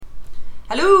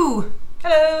Hello!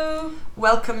 Hello!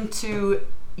 Welcome to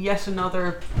yet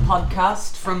another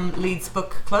podcast from Leeds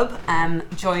Book Club,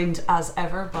 joined as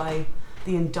ever by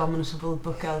the indomitable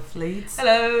book elf Leeds.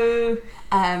 Hello!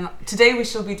 Today we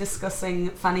shall be discussing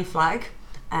Fanny Flagg,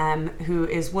 who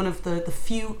is one of the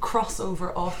few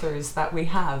crossover authors that we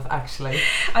have, actually.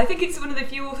 I think it's one of the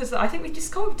few authors that I think we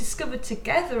just kind of discovered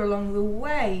together along the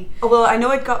way. Oh, well, I know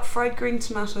I'd got Fried Green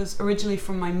Tomatoes originally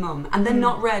from my mum, and then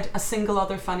not read a single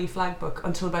other Fanny Flagg book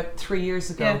until about 3 years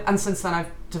ago, and since then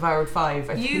I've devoured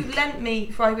 5. You lent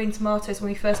me Fried Green Tomatoes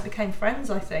when we first became friends,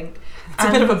 I think. It's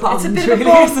a bit of a bond, isn't it?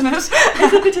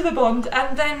 It's a bit of a bond.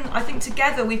 And then I think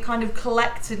together we've kind of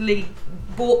collectively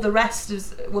bought the rest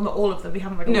of, well, not all of them, we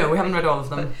haven't read all of them. No, we haven't read all of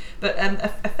them. But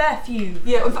a fair few.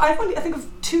 Yeah, I think of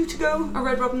 2 to go. I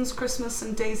read Robin's Christmas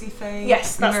and Daisy Faye.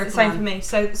 Yes, that's the same for me.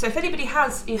 So if anybody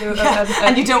has either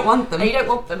and you don't want them. And you don't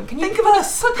want them, can you think of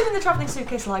us? Put them in the travelling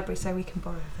suitcase library so we can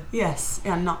borrow them. Yes,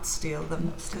 and not steal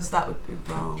them, because that would be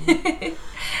wrong.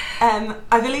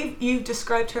 I believe you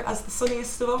described her as the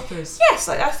sunniest of authors. Yes,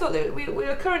 I thought that we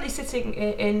are currently sitting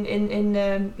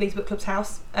in Leeds Book Club's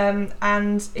house,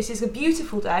 and it is a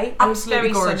beautiful day.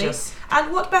 Absolutely it's very gorgeous. Sunny.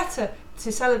 And what better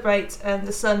to celebrate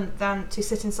the sun than to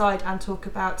sit inside and talk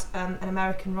about an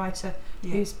American writer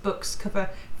whose books cover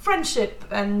friendship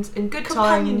and good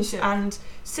times and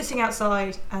sitting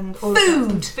outside and all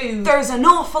food. Food. There's an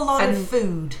awful lot of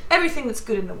food. Everything that's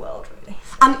good in the world, really.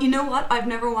 And you know what? I've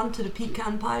never wanted a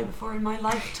pecan pie before in my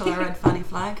life till I read Fanny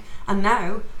Flagg, and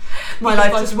now my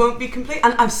life just won't be complete.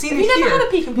 And I've seen it here. Have you never had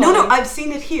a pecan pie? No, I've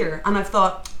seen it here, and I've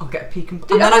thought I'll get a pecan pie.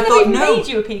 Dude, and then I thought, no, made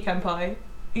you a pecan pie.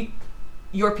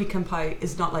 Your pecan pie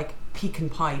is not like pecan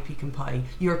pie.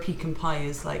 Your pecan pie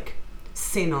is like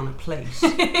sin on a plate.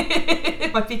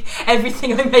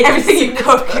 Everything I make, everything you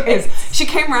cook is. She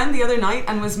came around the other night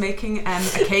and was making a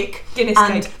cake. Guinness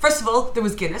and cake. First of all, there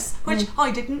was Guinness, which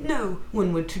I didn't know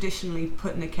one would traditionally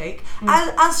put in a cake.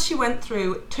 As she went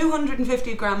through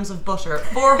 250 grams of butter,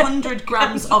 400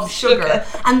 grams of sugar,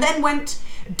 and then went,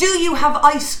 "Do you have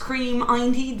ice cream? I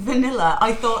need vanilla."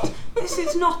 I thought, this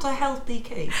is not a healthy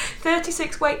cake.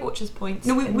 36 Weight Watchers points.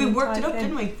 No, we worked it up,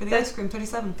 didn't we, for the ice cream?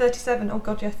 37. 37. Oh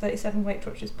god, yeah, 37 Weight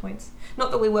Watchers points.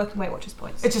 Not that we work in Weight Watchers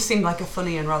points. It just seemed like a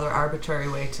funny and rather arbitrary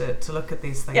way to look at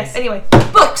these things. Yes. Anyway,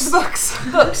 books.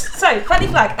 So Fanny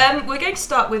Flagg. We're going to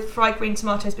start with Fried Green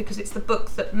Tomatoes because it's the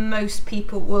book that most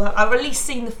people will have, or at least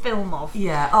seen the film of.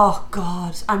 Yeah. Oh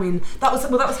god. I mean, that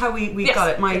was how we got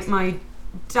it. My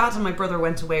dad and my brother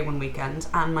went away one weekend,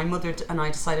 and my mother and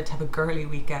I decided to have a girly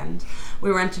weekend. We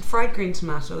rented Fried Green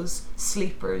Tomatoes,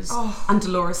 Sleepers, and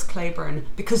Dolores Claiborne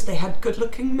because they had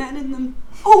good-looking men in them.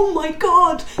 Oh my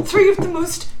god! 3 of the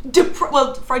most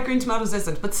well, Fried Green Tomatoes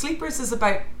isn't, but Sleepers is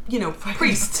about,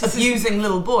 priests abusing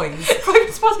little boys. Fried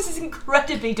Green Tomatoes is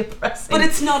incredibly depressing. But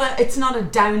it's not a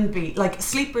downbeat. Like,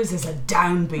 Sleepers is a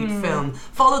downbeat film.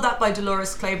 Follow that by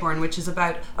Dolores Claiborne, which is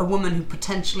about a woman who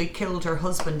potentially killed her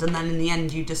husband, and then in the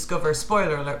end you discover,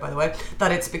 spoiler alert by the way,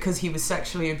 that it's because he was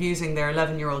sexually abusing their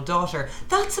 11-year-old daughter.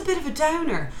 That's a bit of a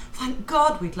downer. Thank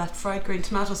God we'd left Fried Green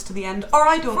Tomatoes to the end. Or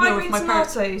I don't know if my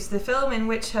parents... Fried Green Tomatoes, the film in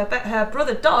which her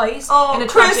brother dies in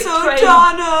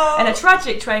a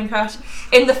tragic train crash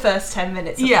in the first 10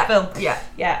 minutes of the film.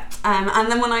 Yeah.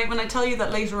 And then when I tell you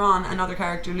that later on another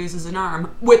character loses an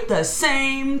arm with the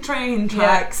same train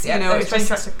tracks, those train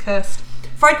tracks are cursed.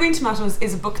 Fried Green Tomatoes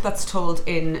is a book that's told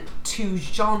in two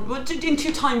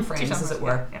time frames, as it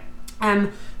were.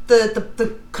 Yeah.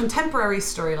 The contemporary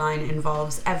storyline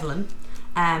involves Evelyn,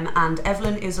 and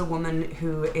Evelyn is a woman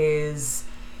who is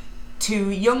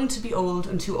too young to be old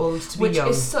and too old to be young.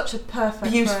 Which is such a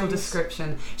perfect beautiful phrase.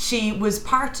 Description. She was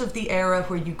part of the era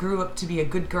where you grew up to be a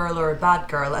good girl or a bad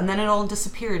girl, and then it all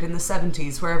disappeared in the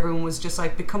 70s, where everyone was just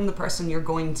like, become the person you're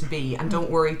going to be and don't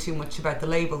worry too much about the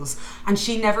labels. And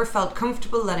she never felt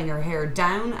comfortable letting her hair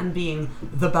down and being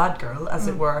the bad girl, as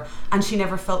it were, and she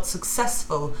never felt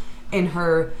successful in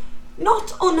her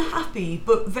not unhappy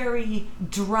but very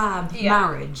drab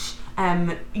marriage.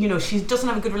 She doesn't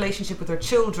have a good relationship with her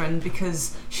children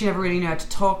because she never really knew how to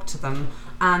talk to them,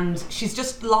 and she's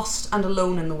just lost and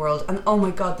alone in the world. And oh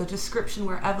my god, the description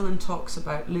where Evelyn talks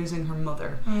about losing her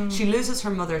mother. She loses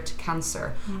her mother to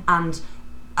cancer, and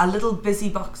a little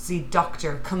busybody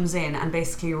doctor comes in and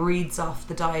basically reads off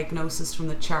the diagnosis from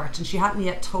the chart, and she hadn't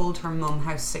yet told her mum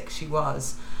how sick she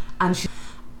was, and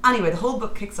Anyway, the whole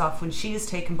book kicks off when she is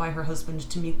taken by her husband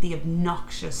to meet the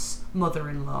obnoxious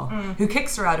mother-in-law who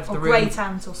kicks her out of the room. Great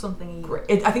aunt or something.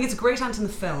 I think it's a great aunt in the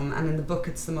film, and in the book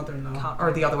it's the mother-in-law,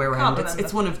 or the other way around.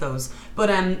 It's one of those. But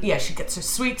she gets her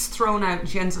sweets thrown out, and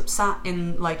she ends up sat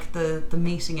in like the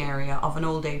meeting area of an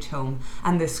old age home,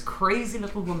 and this crazy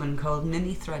little woman called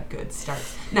Ninny Threadgood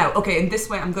starts. Now, okay, in this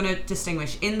way I'm going to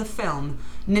distinguish. In the film,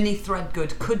 Ninny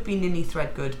Threadgood could be Ninny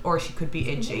Threadgood, or she could be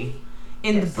Idgie.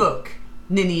 In the book,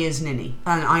 Ninny is Ninny,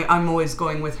 and I'm always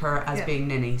going with her as being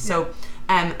Ninny. So,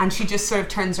 and she just sort of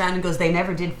turns around and goes, "They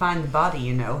never did find the body,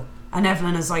 you know." And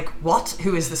Evelyn is like, "What?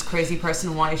 Who is this crazy person,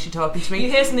 and why is she talking to me?" You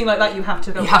hear something like that, you have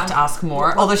to go. You have to ask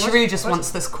more. Although she really just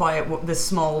wants this this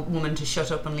small woman to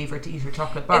shut up and leave her to eat her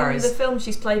chocolate bars. In the film,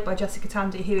 she's played by Jessica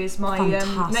Tandy, who is my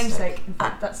namesake. In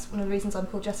fact, that's one of the reasons I'm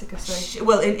called Jessica. So.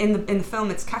 Well, in the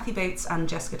film, it's Kathy Bates and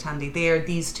Jessica Tandy. They are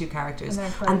these two characters,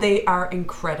 and they are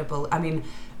incredible. I mean,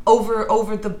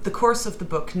 over the course of the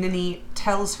book, Ninny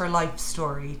tells her life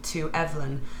story to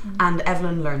Evelyn, and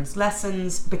Evelyn learns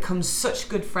lessons, becomes such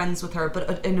good friends with her,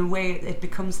 but in a way it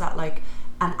becomes that like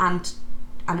an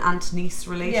aunt-niece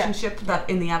relationship that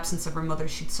in the absence of her mother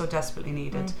she'd so desperately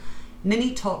needed.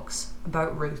 Ninny talks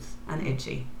about Ruth and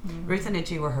Idgie. Ruth and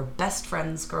Idgie were her best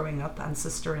friends growing up and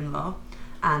sister-in-law,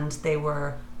 and they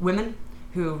were women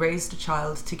who raised a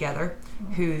child together,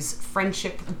 whose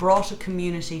friendship brought a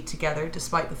community together,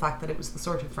 despite the fact that it was the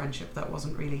sort of friendship that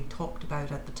wasn't really talked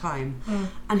about at the time,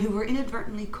 and who were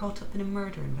inadvertently caught up in a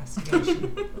murder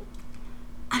investigation.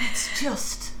 And it's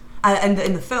just... and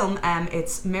in the film,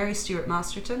 it's Mary Stuart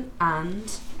Masterton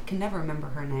and... I can never remember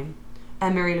her name.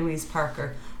 Mary Louise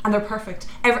Parker. And they're perfect.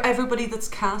 Everybody that's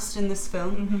cast in this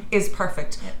film is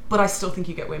perfect. Yep. But I still think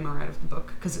you get way more out of the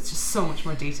book because it's just so much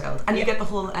more detailed. And you get the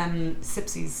whole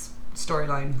Sipsy's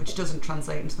storyline, which doesn't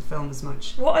translate into the film as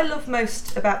much. What I love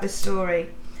most about this story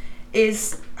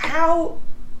is how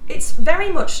it's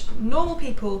very much normal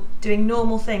people doing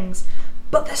normal things,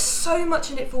 but there's so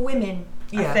much in it for women,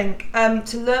 I think,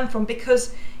 to learn from,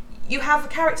 because you have a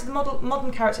character, the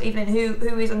modern character Evelyn,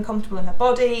 who is uncomfortable in her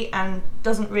body and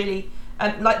doesn't really...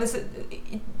 like there's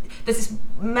this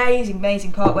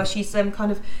amazing part where she's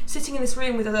kind of sitting in this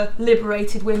room with other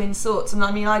liberated women sorts, and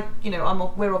I mean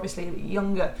we're obviously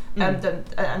younger than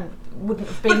and wouldn't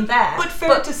have been there. But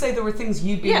fair to say there were things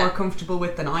you'd be more comfortable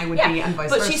with than I would be, and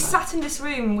vice versa. But she's sat in this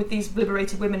room with these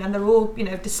liberated women, and they're all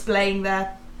displaying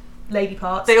their lady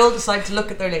parts. They all decide to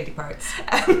look at their lady parts.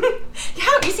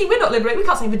 You see, we're not liberated. We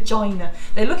can't say vagina.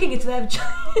 They're looking into their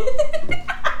vagina.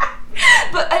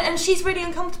 But and she's really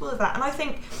uncomfortable with that, and I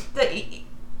think that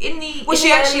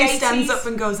she actually stands up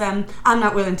and goes, "I'm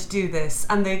not willing to do this."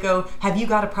 And they go, "Have you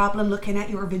got a problem looking at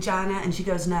your vagina?" And she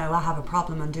goes, "No, I have a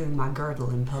problem undoing my girdle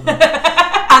in public."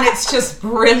 And it's just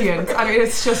brilliant. I mean,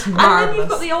 it's just marvelous. And then you've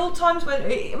got the old times when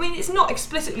it's not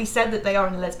explicitly said that they are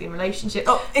in a lesbian relationship.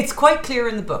 Oh, it's quite clear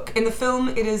in the book. In the film,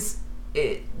 it is.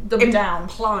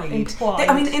 Implied.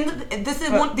 I mean,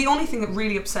 the only thing that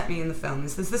really upset me in the film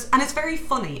is this, and it's very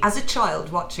funny. As a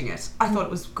child watching it, I thought it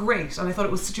was great, and I thought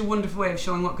it was such a wonderful way of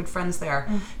showing what good friends they are.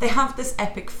 They have this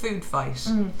epic food fight.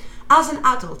 As an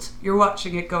adult, you're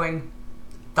watching it going,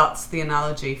 that's the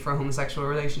analogy for a homosexual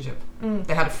relationship.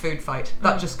 They had a food fight.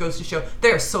 That just goes to show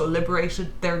they're so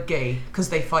liberated, they're gay because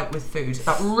they fight with food.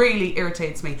 That really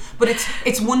irritates me. But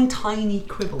it's one tiny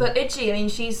quibble. But Idgie, I mean,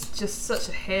 she's just such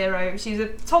a hero. She's a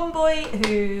tomboy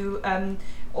who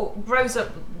grows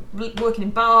up working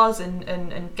in bars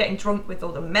and getting drunk with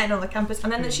all the men on the campus.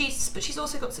 And then she's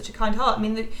also got such a kind heart. I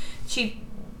mean,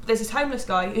 there's this homeless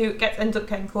guy who ends up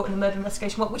getting caught in a murder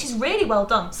investigation, which is really well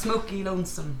done. Smokey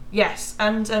Lonesome. Yes,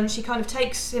 and she kind of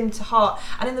takes him to heart.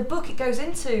 And in the book, it goes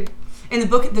into... In the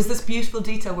book, there's this beautiful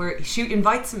detail where she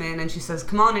invites him in and she says,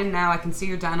 "Come on in now, I can see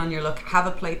you're down on your luck, have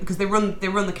a plate," because they run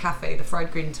the cafe, the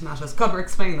Fried Green Tomatoes. God, we're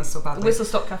explaining this so badly. The Whistle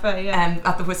Stop Cafe, yeah.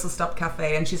 At the Whistle Stop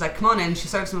Cafe, and she's like, "Come on in," she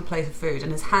serves him a plate of food,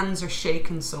 and his hands are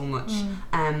shaken so much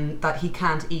that he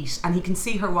can't eat, and he can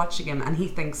see her watching him, and he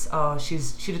thinks, "Oh, she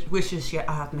wishes she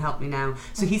hadn't helped me now."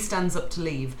 So he stands up to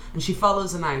leave, and she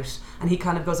follows him out, and he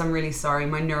kind of goes, "I'm really sorry,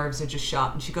 my nerves are just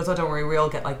shot," and she goes, "Oh, don't worry, we all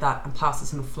get like that," and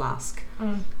passes him a flask.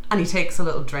 And he takes a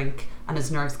little drink and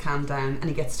his nerves calm down and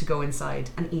he gets to go inside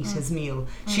and eat his meal.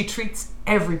 She treats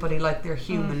everybody like they're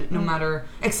human, no matter,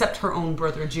 except her own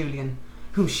brother Julian,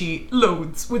 who she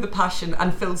loathes with a passion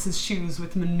and fills his shoes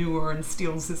with manure and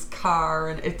steals his car,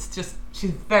 and it's just she's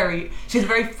a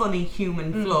very funny,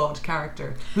 human, flawed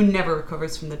character who never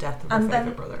recovers from the death of her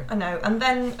favourite brother. I know. And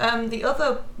then the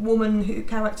other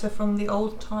character from the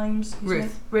old times,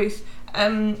 Ruth,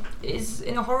 is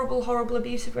in a horrible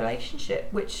abusive relationship,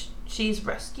 which she's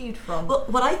rescued from. Well,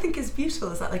 what I think is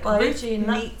beautiful is that Ruth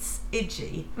meets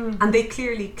Idgie and they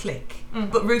clearly click,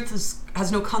 but Ruth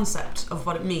has no concept of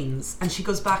what it means, and she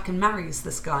goes back and marries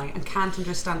this guy and can't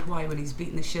understand why when he's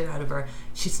beating the shit out of her.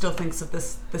 She still thinks of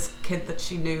this kid that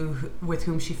she knew with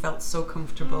whom she felt so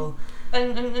comfortable.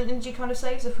 And she kind of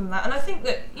saves her from that. And I think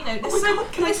that,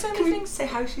 can we say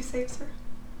how she saves her?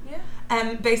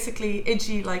 Yeah. Basically,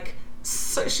 Idgie,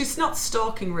 so she's not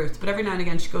stalking Ruth, but every now and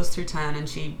again she goes through town and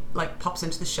she pops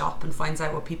into the shop and finds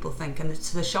out what people think, and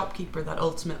it's the shopkeeper that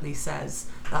ultimately says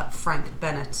that Frank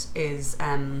Bennett is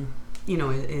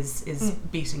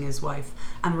beating his wife,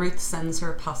 and Ruth sends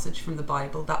her a passage from the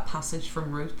Bible, that passage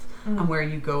from Ruth, and where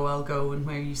you go I'll go, and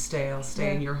where you stay I'll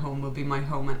stay, and your home will be my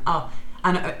home,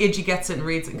 and Idgie gets it and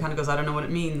reads it and kind of goes, I don't know what it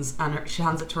means, and she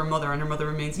hands it to her mother, and her mother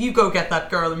remains, you go get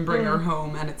that girl and bring her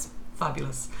home, and it's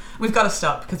fabulous. We've got to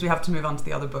stop because we have to move on to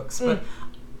the other books, but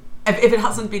if it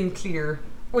hasn't been clear,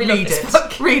 read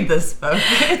this book.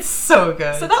 It's so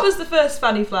good. So that was the first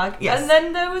Fanny Flagg, and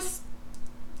then there was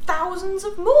thousands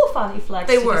of more Fanny Flaggs.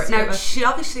 They were. Now she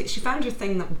found her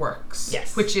thing that works,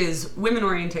 which is women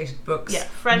orientated books,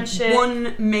 friendship,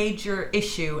 one major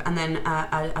issue, and then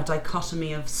a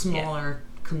dichotomy of smaller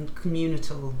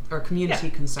community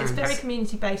concerns. It's very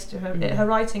community based. Her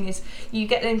writing is, you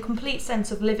get a complete sense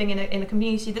of living in a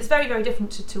community that's very, very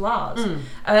different to ours.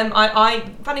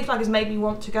 Fanny Flagg has made me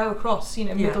want to go across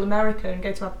middle America and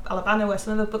go to Alabama where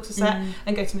some of the books are set,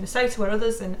 and go to Minnesota where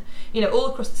others, and all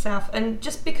across the South, and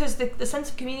just because the sense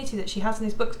of community that she has in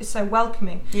these books is so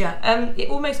welcoming, it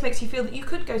almost makes you feel that you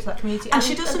could go to that community and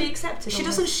be accepted. She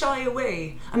doesn't shy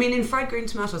away. I mean, in Fried Green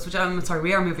Tomatoes, which I'm sorry,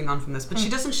 we are moving on from this, but she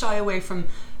doesn't shy away from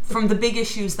the big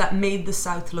issues that made the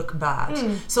South look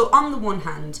bad. So on the one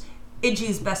hand,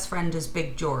 Idgie's best friend is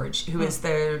Big George, who is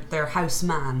their house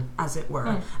man, as it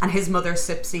were. And his mother,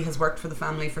 Sipsy, has worked for the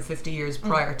family for 50 years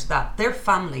prior to that. Their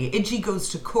family, Idgie goes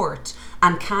to court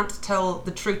and can't tell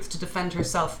the truth to defend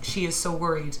herself. She is so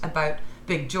worried about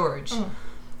Big George.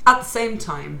 At the same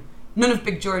time, none of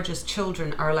Big George's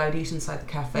children are allowed to eat inside the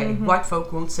cafe. White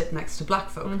folk won't sit next to black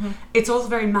folk. It's all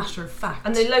very matter of fact.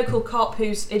 And the local cop,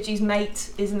 who's Idgie's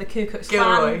mate, is in the Ku Klux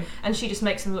Klan, and she just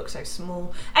makes him look so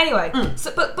small. Anyway,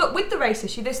 but with the race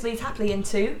issue, this leads happily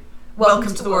into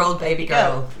Welcome to the World, Baby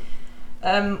Girl.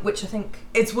 Which I think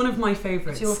it's one of my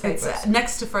favourites. It's your favourite.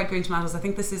 Next to Fried Green Tomatoes, I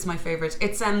think this is my favourite.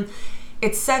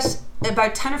 It's set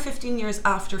about 10 or 15 years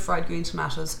after Fried Green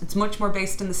Tomatoes. It's much more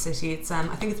based in the city. It's I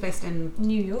think it's based in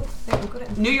New York. I think we've got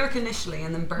it. New York initially,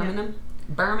 and then Birmingham.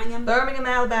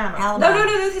 Alabama. No,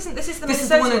 this isn't. This is the Minnesota. This is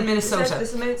the one in Minnesota.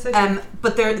 This is Minnesota.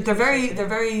 But they're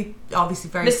very obviously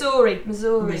very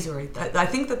Missouri. I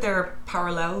think that they're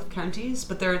parallel counties,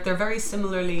 but they're very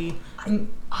similarly.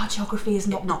 Our geography is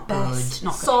not best. Good.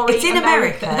 Not good. Sorry, it's in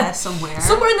America somewhere.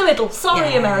 Somewhere in the middle.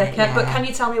 Sorry, America. But can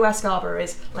you tell me where Scarborough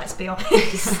is? Let's be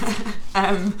honest.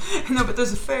 No, but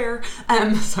there's a fair.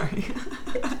 Sorry.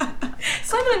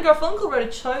 Simon and Garfunkel wrote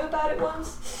a show about it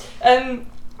once.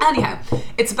 Anyhow,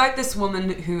 it's about this woman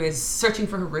who is searching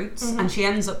for her roots, and she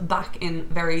ends up back in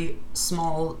very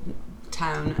small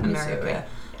town America,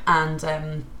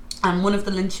 and one of the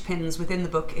linchpins within the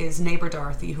book is Neighbour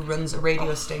Dorothy, who runs a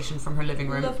radio station from her living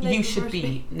room. You should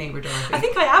be Neighbour Dorothy. I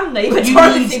think I am Neighbour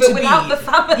Dorothy, but without the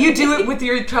family. You do it with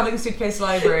your travelling suitcase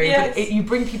library. Yes. But you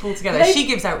bring people together. She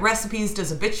gives out recipes,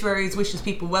 does obituaries, wishes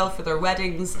people well for their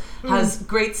weddings, has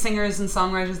great singers and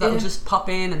songwriters that will just pop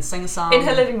in and sing a song in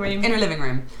her living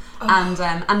room. And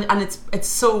it's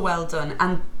so well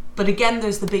done. But again,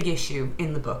 there's the big issue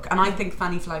in the book, and I think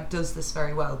Fanny Flagg does this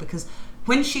very well, because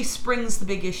when she springs the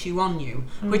big issue on you,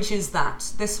 which is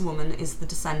that this woman is the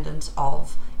descendant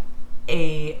of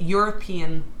a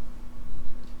European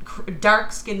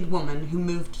dark-skinned woman who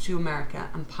moved to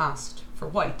America and passed for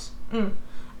white.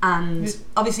 And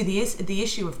obviously the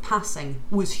issue of passing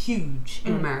was huge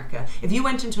in America. If you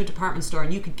went into a department store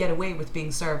and you could get away with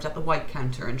being served at the white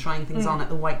counter and trying things on at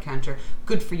the white counter,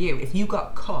 good for you. If you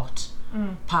got caught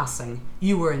passing,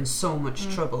 you were in so much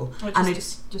trouble. And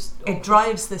it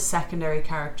drives this secondary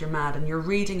character mad, and you're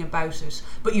reading about it,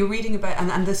 but you're reading about,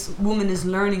 and this woman is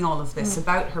learning all of this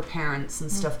about her parents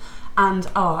and stuff, and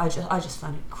I just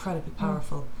found it incredibly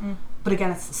powerful. But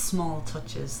again, it's the small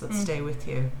touches that stay with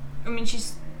you. I mean,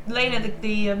 Lena,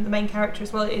 the main character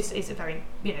as well, is a very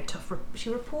tough. Is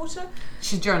she a reporter?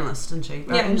 She's a journalist, isn't she?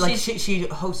 Yeah, she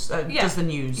hosts, does the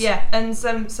news. Yeah, and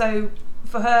so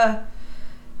for her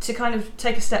to kind of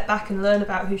take a step back and learn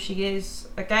about who she is,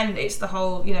 again, it's the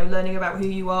whole learning about who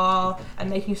you are and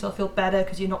making yourself feel better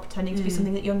because you're not pretending to be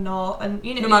something that you're not, and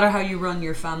no matter how you run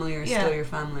your family, you're still your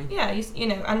family. Yeah,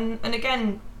 and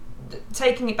again,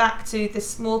 taking it back to this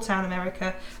small town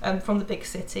America from the big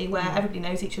city where everybody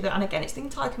knows each other, and again it's the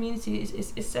entire community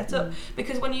is set up,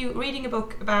 because when you're reading a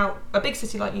book about a big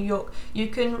city like New York, you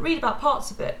can read about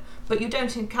parts of it, but you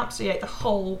don't encapsulate the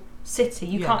whole city.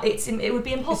 You can't. It would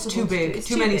be impossible. It's too big. It's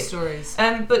too many stories.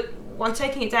 But by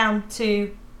taking it down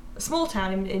to a small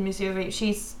town in Missouri,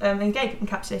 she's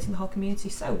encapsulating the whole community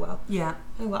so well. Yeah.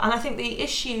 So well. And I think the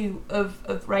issue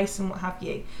of race and what have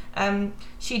you,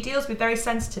 she deals with very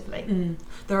sensitively.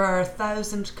 There are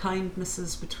 1,000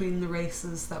 kindnesses between the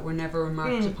races that were never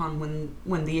remarked upon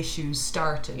when the issues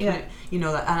started. Yeah. You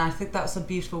know that, and I think that's a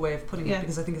beautiful way of putting it,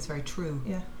 because I think it's very true.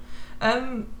 Yeah.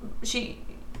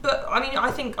 But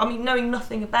I think knowing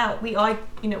nothing about we're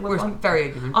very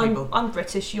ignorant people. I'm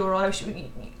British, you're Irish,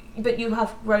 but you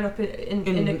have grown up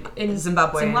in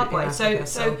Zimbabwe.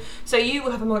 So you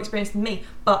will have more experience than me.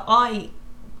 But I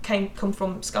come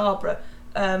from Scarborough,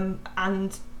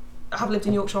 and have lived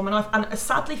in Yorkshire all my life. And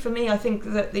sadly for me, I think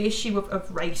that the issue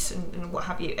of race and what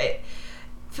have you,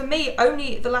 for me,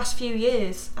 only the last few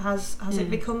years has it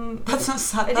become. That's not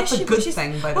sad. That's a good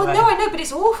thing, by the way. Well, no, I know, but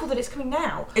it's awful that it's coming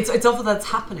now. It's awful that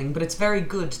it's happening, but it's very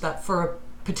good that for a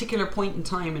particular point in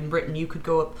time in Britain, you could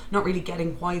go up not really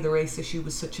getting why the race issue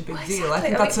was such a big deal. I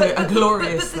think that's a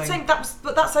glorious thing.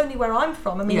 But that's only where I'm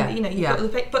from. I mean, you've got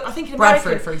the, but I think in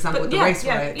Bradford, America, for example, with the race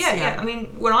riots. Yeah. I mean,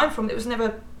 where I'm from, it was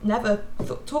never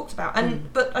talked about,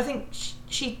 and but I think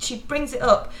she brings it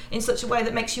up in such a way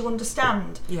that makes you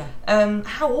understand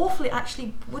how awful it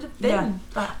actually would have been.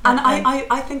 And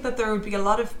I think that there would be a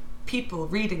lot of people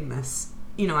reading this.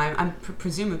 You know, I'm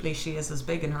presumably she is as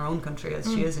big in her own country as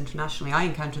she is internationally. I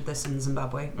encountered this in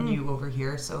Zimbabwe, you over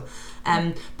here. So,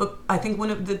 but I think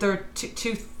there are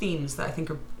two themes that I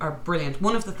think are brilliant.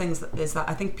 One of the things is that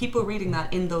I think people reading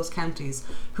that in those counties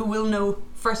who will know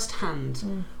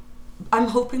firsthand. I'm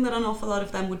hoping that an awful lot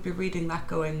of them would be reading that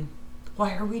going,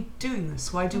 why are we doing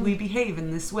this? Why do we behave in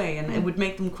this way? And it would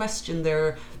make them question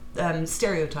their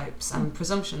stereotypes and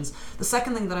presumptions. The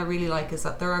second thing that I really like is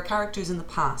that there are characters in the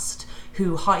past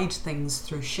who hide things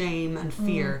through shame and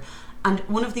fear. And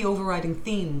one of the overriding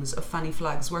themes of Fanny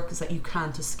Flagg's work is that you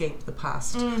can't escape the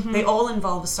past. They all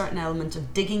involve a certain element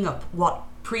of digging up what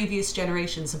previous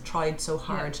generations have tried so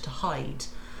hard to hide.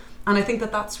 And I think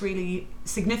that that's really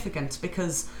significant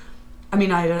because I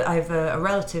mean, I have a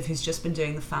relative who's just been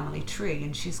doing the family tree,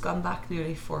 and she's gone back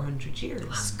nearly 400 years.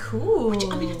 That's cool. Which,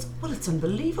 I mean, it's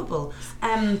unbelievable.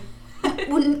 None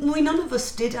of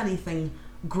us did anything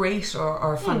great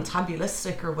or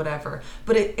fantabulistic or whatever,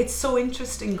 but it's so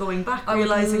interesting going back,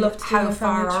 realising how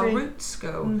far our roots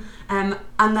go. And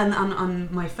then on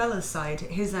my fella's side,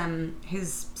 his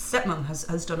stepmom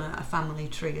has done a family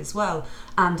tree as well,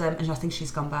 and I think she's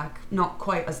gone back not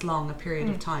quite as long a period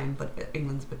of time, but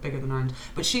England's a bit bigger than Ireland.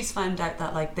 But she's found out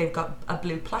that like they've got a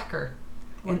blue placard.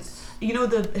 You know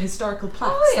the historical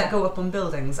plaques that go up on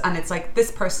buildings, and it's like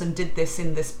this person did this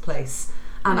in this place.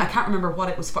 And I can't remember what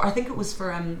it was for. I think it was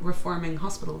for reforming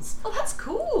hospitals. Oh, that's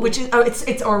cool. Which is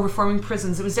it's or reforming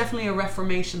prisons. It was definitely a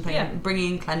reformation thing,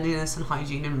 bringing in cleanliness and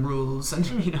hygiene and rules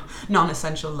and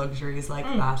non-essential luxuries like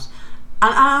that.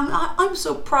 And I'm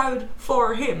so proud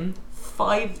for him.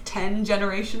 5-10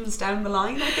 generations down the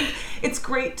line, I think it's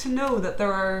great to know that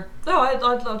there are. No, I'd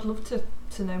love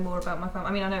to know more about my family.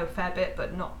 I mean, I know a fair bit,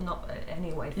 but not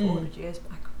anyway 400 years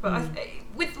back. But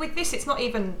with this, it's not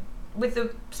even. With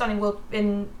the stunning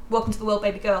Welcome to the World,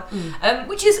 Baby Girl,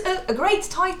 which is a great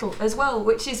title as well,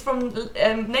 which is from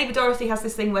Neighbour Dorothy has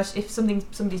this thing where if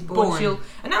somebody's born, she'll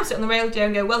announce it on the radio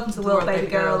and go, Welcome to the World, Baby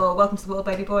Girl, or Welcome to the World,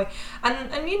 Baby Boy, and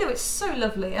it's so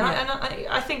lovely, and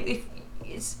I think if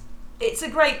it's a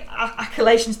great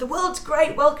accolation. The world's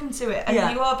great, welcome to it.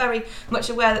 And you are very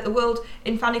much aware that the world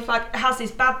in Fanny Flagg has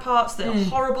these bad parts that are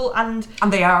horrible and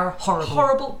they are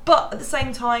horrible. But at the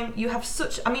same time, you have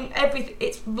everything.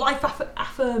 It's life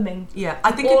affirming. Yeah,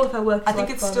 I think all of her work. I think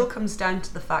it still comes down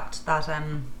to the fact that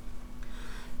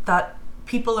that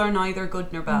people are neither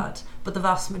good nor bad, but the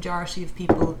vast majority of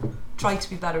people try to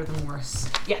be better than worse.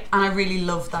 Yeah. And I really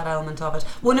love that element of it.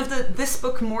 One of this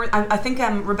book I think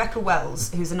Rebecca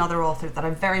Wells, who's another author that I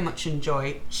very much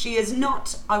enjoy, she is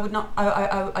not,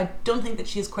 I don't think that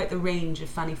she has quite the range of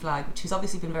Fanny Flagg, but she's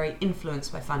obviously been very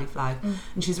influenced by Fanny Flagg.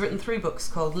 And she's written 3 books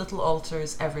called Little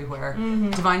Altars Everywhere,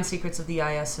 Divine Secrets of the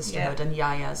Yaya Sisterhood, and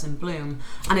Yayas in Bloom.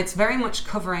 And it's very much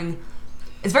covering.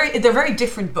 They're very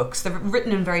different books. They're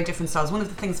written in very different styles. One of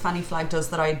the things Fanny Flagg does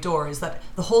that I adore is that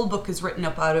the whole book is written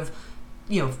up out of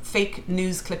fake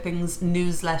news clippings,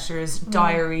 newsletters,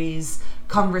 diaries,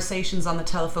 conversations on the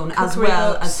telephone, as Cookery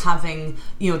well books. as having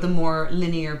the more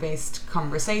linear based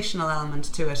conversational element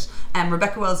to it.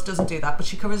 Rebecca Wells doesn't do that, but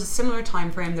she covers a similar time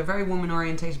frame. They're very woman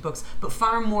orientated books, but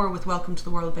far more with Welcome to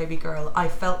the World, Baby Girl. I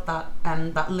felt that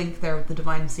that link there with the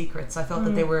Divine Secrets. I felt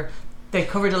that they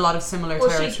covered a lot of similar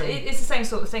territory. It's the same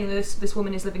sort of thing. This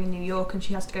woman is living in New York and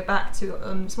she has to go back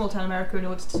to small town America in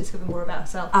order to discover more about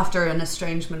herself. After an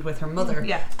estrangement with her mother.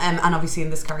 Yeah. And obviously in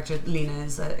this character, Lena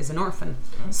is an orphan.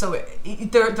 So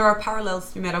there are parallels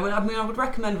to be made. I would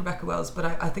recommend Rebecca Wells, but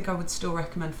I think I would still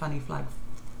recommend Fanny Flagg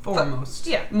foremost.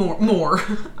 Yeah. More.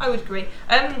 I would agree.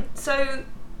 So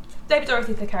Baby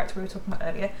Dorothy, the character we were talking about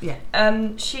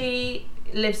earlier, she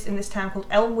lives in this town called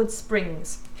Elmwood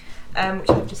Springs. Which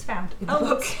I've just found in the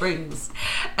book. Springs.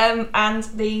 And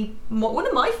one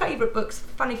of my favourite books,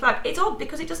 Fanny Flagg, it's odd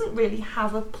because it doesn't really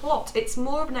have a plot. It's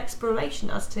more of an exploration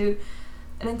as to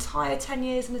an entire 10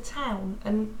 years in a town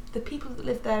and the people that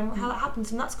live there and how that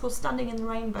happens, and that's called Standing in the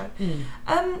Rainbow.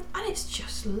 And it's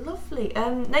just lovely.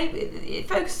 It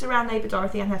focuses around neighbour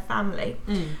Dorothy and her family,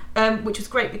 which was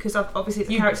great because obviously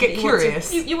it's a character get that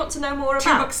curious. You want to know more about.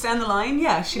 2 books down the line,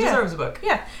 she deserves a book.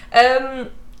 Yeah.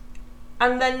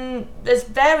 And then there's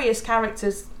various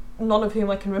characters, none of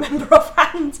whom I can remember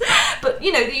offhand. But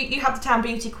you have the town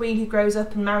beauty queen who grows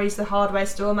up and marries the hardware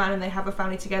store man, and they have a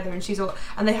family together, and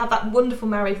they have that wonderful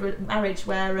marriage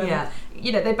where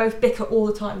they both bicker all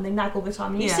the time and they nag all the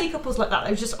time. And you see couples like that;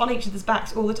 they're just on each other's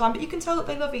backs all the time, but you can tell that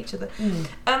they love each other.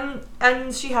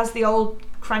 And she has the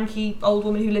cranky old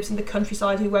woman who lives in the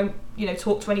countryside who won't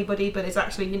talk to anybody, but is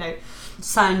actually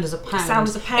sound as a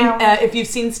pound. If you've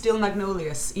seen Steel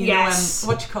Magnolias, you know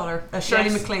what you call her,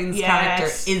 Shirley MacLaine's character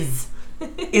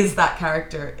is that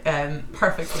character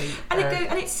perfectly. And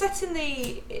it's set in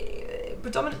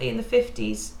predominantly in the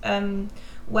 50s,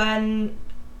 when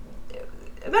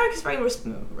America's very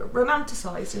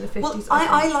romanticised in the 50s. Well,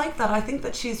 I like that. I think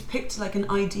that she's picked like an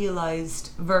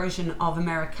idealised version of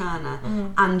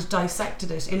Americana and dissected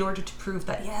it in order to prove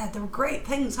that, there were great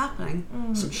things happening.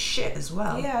 Some shit as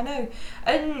well. Yeah, I know.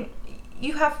 And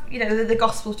you have, the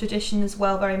gospel tradition as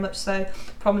well, very much so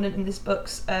prominent in these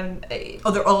books.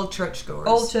 They're all churchgoers.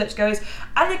 All churchgoers.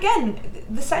 And again,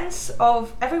 the sense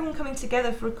of everyone coming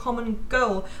together for a common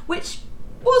goal, which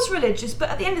was religious, but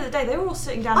at the end of the day, they were all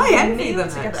sitting down and having a meal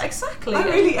together. Exactly. I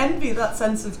really envy that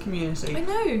sense of community. I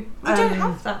know. We don't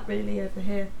have that really over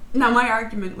here. Now, my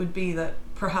argument would be that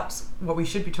perhaps what we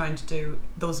should be trying to do,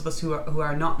 those of us who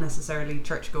are not necessarily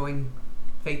church-going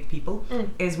faith people,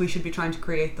 is we should be trying to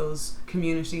create those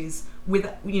communities with,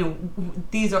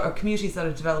 these are communities that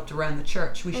are developed around the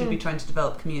church. We should be trying to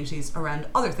develop communities around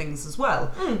other things as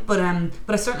well. But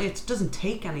it doesn't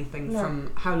take anything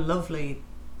from how lovely.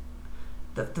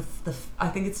 I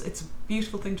think it's a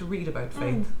beautiful thing to read about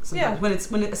faith.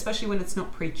 Especially when it's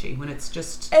not preachy, when it's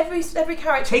just every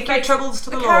character. Take your troubles to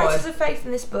the Lord. The characters of faith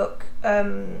in this book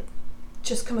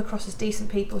just come across as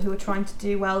decent people who are trying to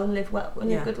do well and live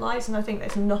good lives, and I think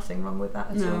there's nothing wrong with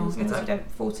that at all, as long as you don't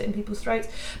force it in people's throats.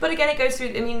 But again, it goes through.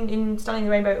 In Standing in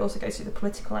the Rainbow, it also goes through the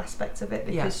political aspect of it,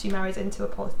 because she marries into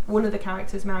one of the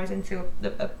characters marries into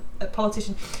a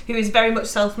politician who is very much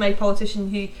self-made politician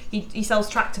who he sells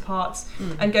tractor parts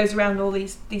and goes around all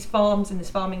these farms in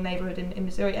this farming neighbourhood in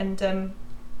Missouri, and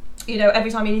every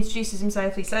time he introduces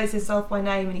himself, he says himself by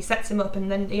name and he sets him up,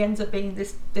 and then he ends up being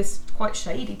this quite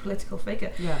shady political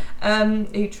figure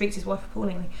who treats his wife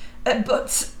appallingly.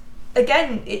 But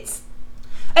again, it's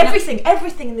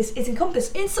everything in this is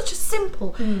encompassed in such a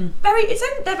simple, they're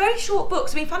very short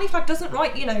books. I mean, Fanny Flagg doesn't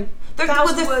write, they're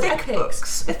 1,000-word thick epics.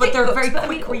 books, They're but thick they're books, very but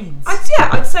quick reads.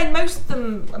 I'd say most of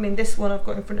them. I mean, this one I've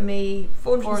got in front of me,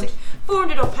 400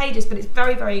 odd pages, but it's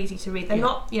very, very easy to read. They're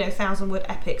not 1,000-word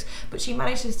epics, but she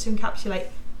manages to encapsulate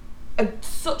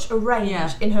such a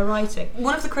range in her writing.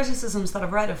 One of the criticisms that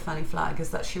I've read of Fanny Flagg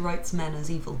is that she writes men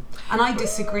as evil, and I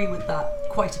disagree with that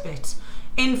quite a bit.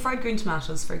 In Fried Green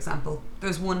Tomatoes, for example,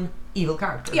 there's one evil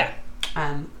character. Yeah.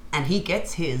 And he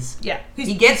gets his. Yeah.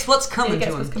 He gets what's coming to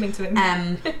him. What's coming to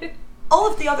him. All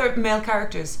of the other male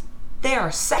characters, they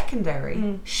are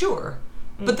secondary, sure.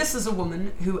 But this is a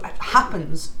woman who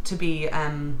happens to be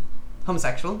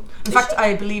homosexual. In fact,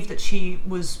 I believe that she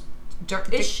was...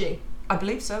 Is she? I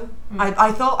believe so.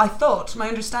 I thought, my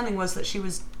understanding was that she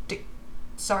was Dick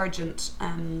Sargent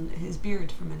and his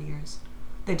beard for many years.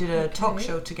 They did a talk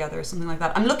show together or something like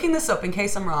that. I'm looking this up in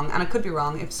case I'm wrong, and I could be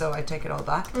wrong. If so, I take it all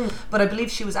back. But I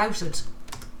believe she was outed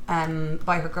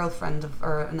by her girlfriend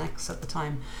or an ex at the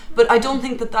time. But I don't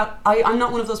think I'm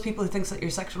not one of those people who thinks that your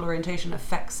sexual orientation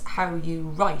affects how you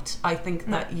write. I think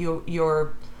that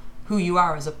your who you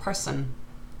are as a person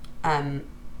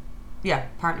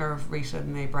partner of Rita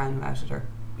Mae Brown, who outed her.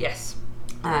 Yes.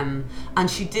 And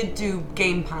she did do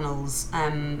game panels.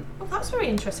 Well, that's very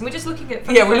interesting. We're just looking at...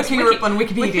 we're looking her up on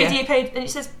Wikipedia. Wikipedia page, and it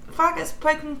says, Farragut's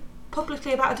spoken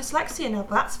publicly about her dyslexia now.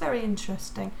 That's very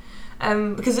interesting.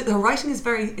 Because her writing is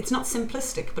it's not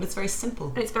simplistic, but it's very simple.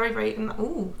 And it's very, very...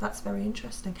 that's very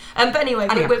interesting. But anyway,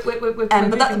 we're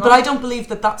but I don't believe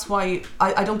that that's why...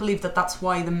 I don't believe that that's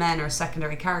why the men are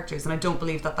secondary characters, and I don't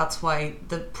believe that that's why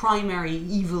the primary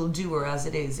evildoer, as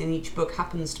it is, in each book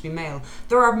happens to be male.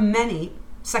 There are many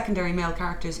secondary male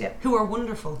characters who are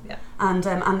wonderful. Yeah. And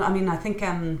I mean, I think...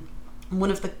 one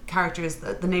of the characters,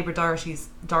 the neighbour Dorothy's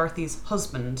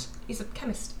husband... He's a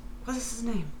chemist. What is his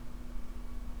name?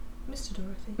 Mr.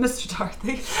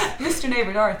 Dorothy. Mr.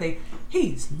 Neighbour Dorothy.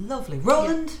 He's lovely.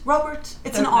 Roland, Robert.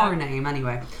 It's an R name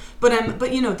anyway.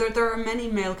 But you know, there are many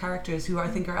male characters who I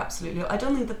think are absolutely... I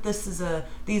don't think that this is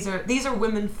these are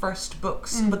women first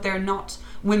books, but they're not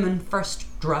women first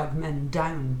drag men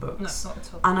down books. No, not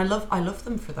at all. And I love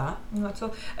them for that. Not at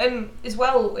all. As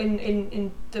well,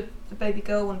 in the baby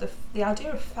girl one, the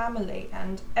idea of family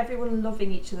and everyone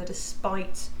loving each other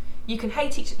despite... You can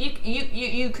hate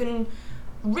you can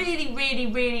really, really,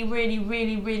 really, really,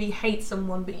 really, really hate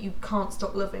someone, but you can't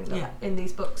stop loving them in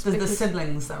these books. The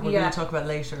siblings that we're going to talk about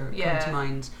later come to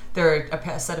mind. There are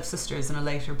a set of sisters in a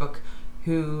later book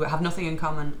who have nothing in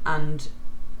common and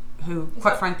who,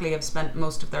 quite frankly, have spent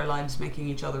most of their lives making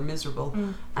each other miserable.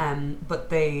 But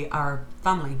they are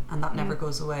family, and that never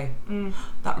goes away.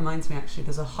 That reminds me, actually,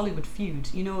 there's a Hollywood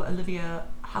feud. You know Olivia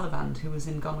Havilland, who was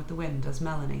in Gone with the Wind as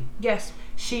Melanie? Yes.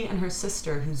 She and her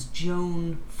sister, who's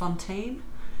Joan Fontaine,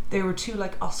 they were two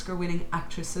like Oscar-winning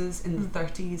actresses in the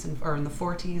 30s or in the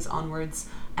 40s onwards.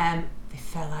 They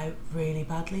fell out really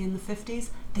badly in the 50s.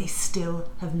 They still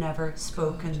have never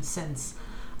spoken since.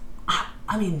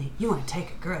 I mean, you want to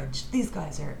take a grudge? These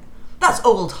guys are... That's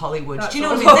old Hollywood. Do you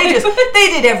know what I mean? They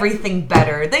did everything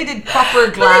better. They did proper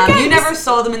glam. You never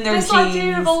saw them in their jeans. This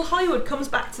idea of old Hollywood comes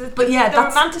back to the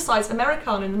romanticised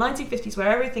Americana in the 1950s, where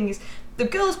everything is... The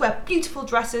girls wear beautiful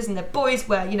dresses and the boys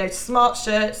wear, smart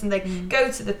shirts, and they go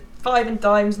to the Five and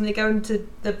Dimes and they go into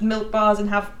the milk bars and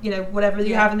have, whatever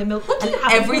you have in the milk. What do you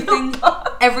have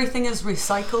everything is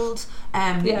recycled.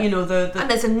 And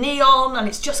there's a neon and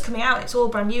it's just coming out. It's all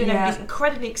brand new and everybody's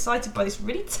incredibly excited by this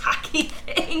really tacky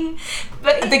thing.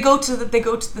 But they go to the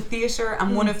theatre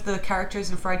and one of the characters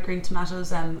in Fried Green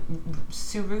Tomatoes, Mary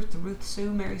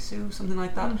Sue, something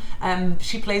like that.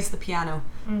 She plays the piano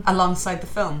alongside the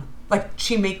film. Like,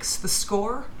 she makes the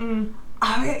score. You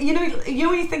know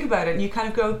when you think about it and you kind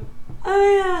of go,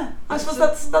 oh yeah, I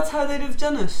suppose that's how they'd have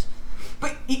done it.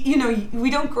 But we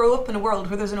don't grow up in a world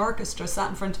where there's an orchestra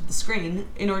sat in front of the screen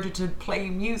in order to play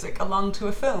music along to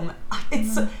a film.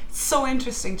 It's so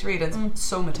interesting to read and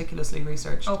so meticulously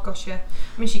researched. Oh gosh, yeah.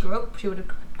 I mean, she would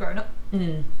have grown up.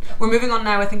 We're moving on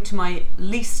now, I think, to my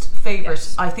least favourite.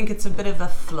 Yes. I think it's a bit of a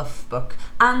fluff book,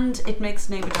 and it makes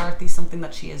Neighbour Dorothy something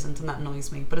that she isn't, and that annoys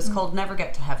me. But it's called Never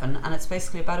Get to Heaven, and it's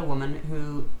basically about a woman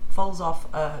who falls off.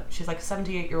 She's like a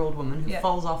 78-year-old woman who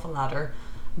falls off a ladder,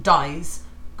 dies,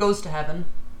 goes to heaven,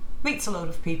 meets a load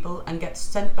of people, and gets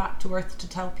sent back to Earth to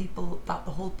tell people that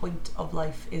the whole point of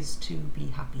life is to be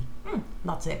happy.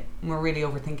 That's it. And we're really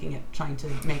overthinking it, trying to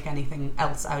make anything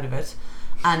else out of it.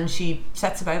 And she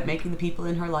sets about making the people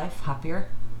in her life happier.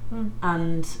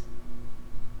 And,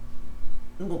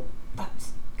 well,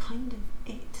 that's kind of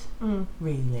it,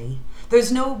 really.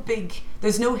 There's no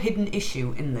hidden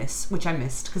issue in this, which I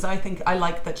missed, because I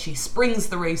like that she springs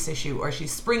the race issue, or she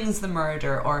springs the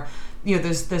murder, or,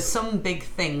 there's some big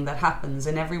thing that happens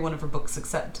in every one of her books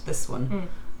except this one.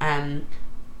 But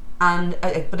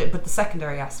the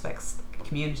secondary aspects,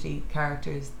 community,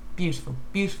 characters,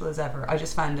 beautiful as ever. I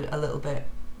just found it a little bit...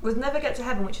 With Never Get to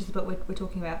Heaven, which is the book we're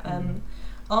talking about,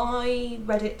 I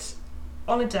read it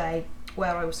on a day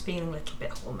where I was feeling a little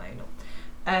bit hormonal.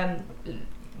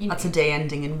 That's a day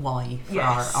ending in Y for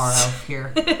our elf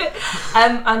here.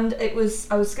 And I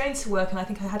was going to work, and I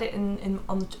think I had it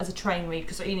as a train read,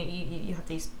 because you have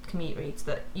these commute reads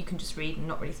that you can just read and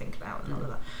not really think about and all of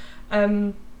that.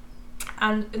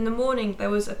 And in the morning there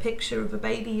was a picture of a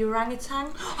baby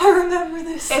orangutan. I remember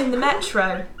this. In the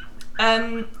metro.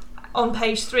 On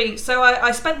page 3. So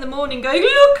I spent the morning going,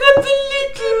 look at the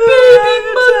little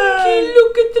baby monkey,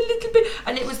 look at the little baby.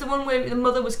 And it was the one where the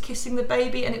mother was kissing the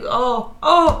baby, and it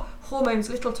hormones,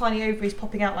 little tiny ovaries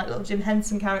popping out like little Jim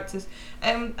Henson characters.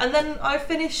 And then I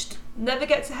finished Never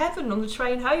Get to Heaven on the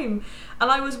train home. And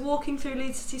I was walking through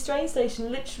Leeds City train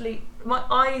station, literally my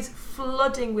eyes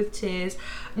flooding with tears,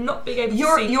 not being able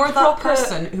to see. You're that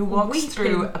person who walks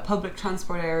through a public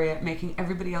transport area making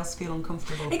everybody else feel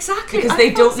uncomfortable. Exactly. Because they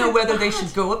don't know whether they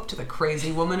should go up to the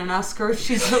crazy woman and ask her if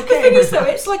she's okay. The thing is though,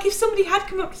 it's like if somebody had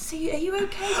come up to see you, are you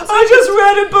okay? I just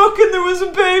read a book and there was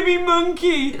a baby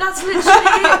monkey. That's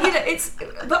literally it.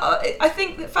 But I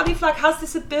think that Fanny Flagg has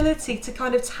this ability to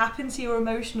kind of tap into your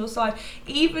emotional side,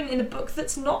 even in a book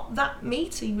that's not that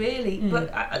meaty, really.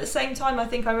 But at the same time, I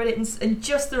think I read it in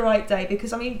just the right day,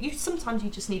 because I mean, sometimes you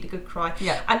just need a good cry,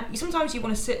 and sometimes you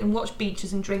want to sit and watch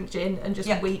beaches and drink gin and just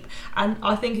weep. And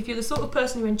I think if you're the sort of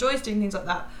person who enjoys doing things like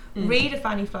that, read a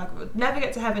Fanny Flagg. Never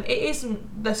Get to Heaven. It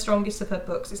isn't the strongest of her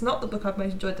books. It's not the book I've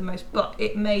most enjoyed the most, but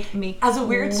it made me as a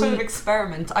weird sort of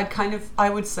experiment. I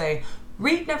would say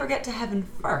read Never Get to Heaven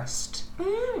first,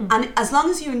 and as long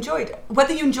as you enjoyed it,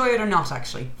 whether you enjoy it or not,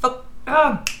 actually,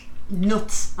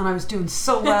 nuts. And I was doing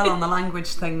so well on the language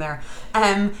thing there.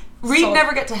 Read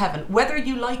Never Get to Heaven, whether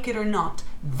you like it or not,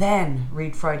 then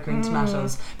read Fried Green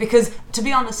Tomatoes. Because, to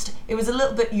be honest, it was a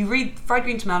little bit, you read Fried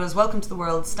Green Tomatoes, Welcome to the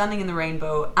World, Standing in the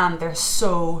Rainbow, and they're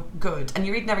so good. And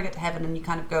you read Never Get to Heaven and you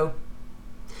kind of go,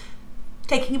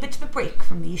 taking a bit of a break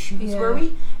from the issues, were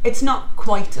we? It's not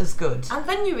quite as good. And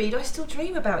then you read I Still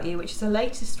Dream About You, which is the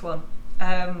latest one.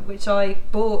 Which I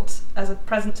bought as a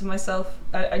present to myself.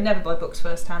 I never buy books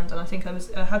first hand, and I think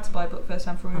I had to buy a book first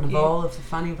hand from a review. And of all of the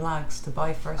Fanny Flaggs to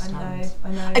buy first hand.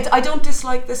 I know. I don't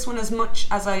dislike this one as much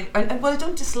as I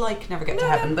don't dislike Never Get to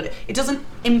Heaven, but it doesn't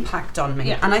impact on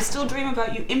me. And I Still Dream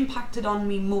About You impacted on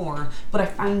me more, but I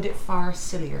found it far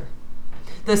sillier.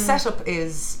 The setup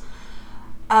is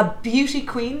a beauty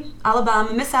queen,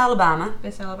 Miss Alabama,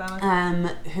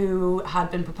 who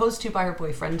had been proposed to by her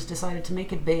boyfriend, decided to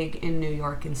make it big in New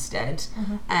York instead,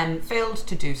 failed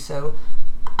to do so,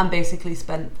 and basically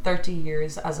spent 30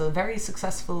 years as a very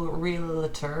successful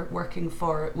realtor working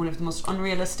for one of the most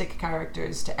unrealistic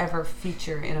characters to ever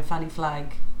feature in a Fanny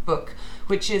Flagg book,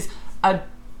 which is a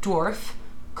dwarf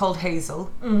called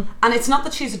Hazel. And it's not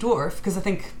that she's a dwarf, because I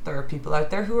think there are people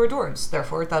out there who are dwarves,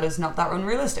 therefore that is not that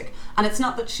unrealistic. And it's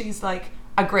not that she's like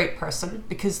a great person,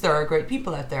 because there are great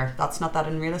people out there, that's not that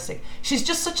unrealistic. She's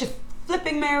just such a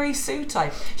flipping Mary Sue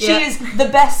type. She is the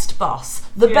best boss,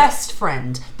 the best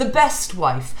friend, the best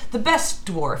wife, the best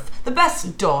dwarf, the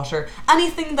best daughter.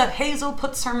 Anything that Hazel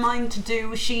puts her mind to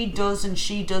do, she does, and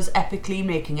she does epically,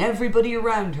 making everybody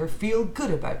around her feel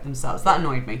good about themselves. That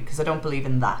annoyed me, because I don't believe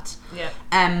in that.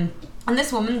 And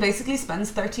this woman basically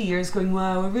spends 30 years going,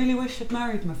 wow, I really wish I'd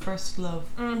married my first love.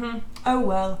 Oh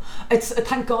well, it's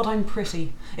thank God I'm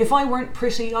pretty. If I weren't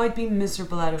pretty, I'd be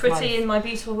miserable out of life. Pretty in my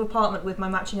beautiful apartment with my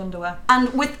matching underwear.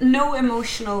 And with no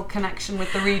emotional connection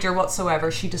with the reader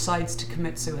whatsoever, she decides to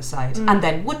commit suicide. And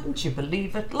then, wouldn't you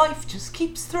believe it, life just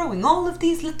keeps throwing all of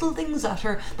these little things at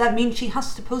her that mean she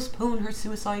has to postpone her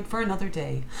suicide for another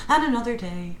day, and another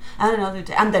day, and another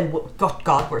day. And then,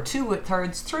 God, we're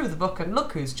 2/3 through the book, and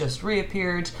look who's just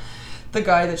reappeared. The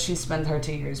guy that she spent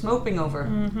 30 years moping over.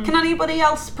 Can anybody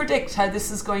else predict how this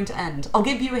is going to end? I'll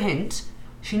give you a hint.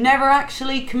 She never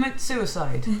actually commits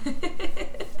suicide.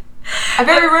 I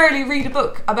very rarely read a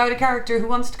book about a character who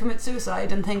wants to commit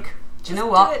suicide and think, do you know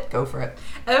what? Go for it.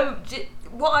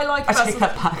 What I like about... I take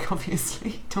that back,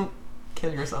 obviously. Don't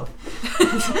kill yourself.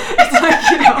 It's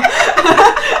like, you know,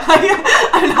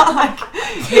 I'm not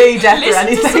like, yay, death or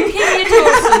anything. Listen to some Kimmy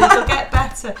Dawson, it'll get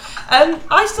better.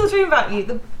 I Still Dream About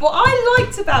You. What I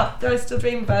liked about I Still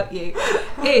Dream About You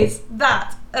is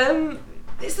that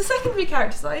it's the secondary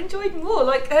characters that I enjoyed more,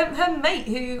 like her mate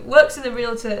who works in the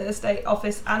realtor estate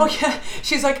office. And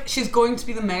she's going to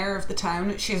be the mayor of the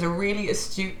town. She's a really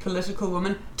astute political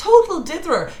woman. Total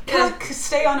ditherer. Can't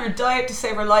stay on her diet to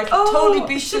save her life. Totally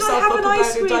beats herself up about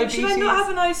her diabetes. Should I not have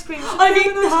an ice cream? I've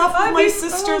eaten half of my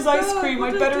sister's ice cream.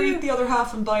 I'd better eat the other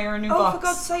half and buy her a new box. Oh, for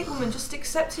God's sake, woman, just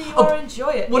accept who you are and enjoy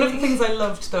it. One of the things I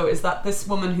loved, though, is that this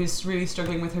woman who's really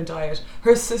struggling with her diet,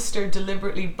 her sister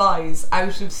deliberately buys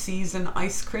out-of-season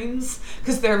ice creams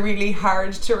because they're really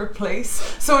hard to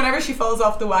replace. So whenever she falls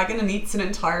off the wagon and eats an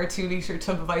entire 2-litre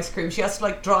tub of ice cream, she has to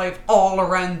like drive all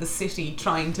around the city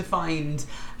trying to find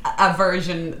a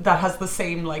version that has the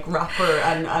same like wrapper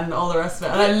and all the rest of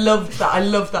it. And I loved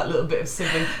that little bit of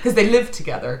sibling, because they live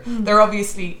together. They're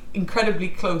obviously incredibly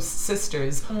close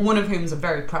sisters, one of whom is a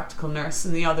very practical nurse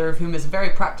and the other of whom is a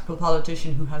very practical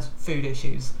politician who has food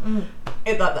issues.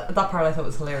 That part I thought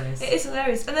was hilarious. It is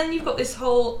hilarious. And then you've got this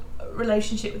whole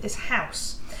relationship with this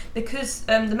house, because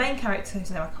the main character,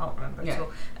 whose name I can't remember at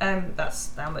all,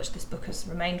 that's how much this book has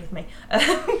remained with me.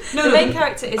 The main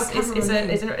character is an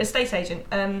estate agent,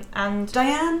 and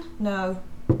Diane? No.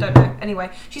 don't know.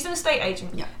 Anyway, she's an estate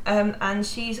agent. Yeah. And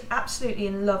she's absolutely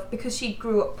in love because she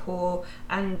grew up poor,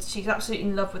 and she's absolutely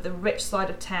in love with the rich side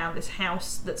of town. This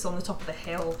house that's on the top of the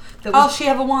hill. That all she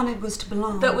ever wanted was to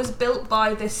belong. That was built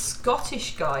by this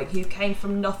Scottish guy who came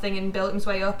from nothing and built his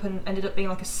way up and ended up being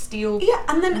like a steel. Yeah,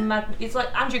 and then it's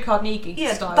like Andrew Carnegie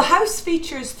style. The house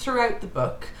features throughout the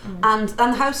book, and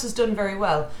the house is done very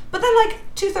well. But then, like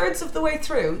 2/3 of the way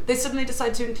through, they suddenly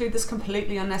decide to include this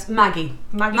completely unnecessary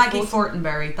Maggie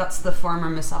Fortenberry. That's the former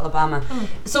Miss Alabama.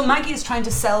 So Maggie is trying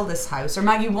to sell this house, or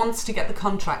Maggie wants to get the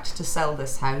contract to sell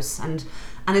this house, and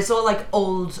it's all like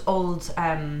old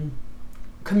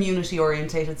community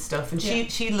orientated stuff, and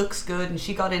she looks good, and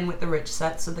she got in with the rich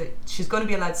set, so that she's going to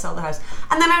be allowed to sell the house.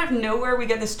 And then out of nowhere we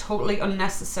get this totally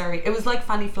unnecessary, it was like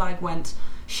Fanny Flagg went,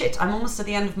 shit, I'm almost at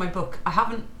the end of my book, I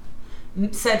haven't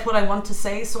said what I want to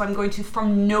say, so I'm going to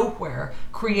from nowhere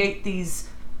create these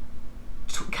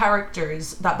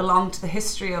characters that belong to the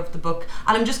history of the book,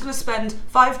 and I'm just going to spend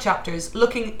 5 chapters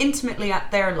looking intimately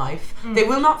at their life. They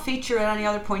will not feature at any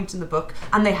other point in the book,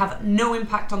 and they have no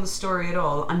impact on the story at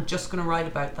all. I'm just going to write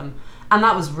about them. And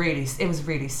that was really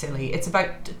silly. It's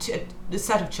about a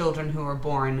set of children who are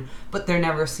born, but they're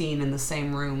never seen in the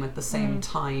same room at the same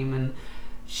time, and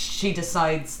she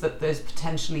decides that there's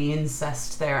potentially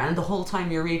incest there, and the whole time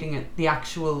you're reading it, the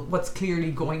actual, what's clearly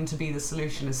going to be the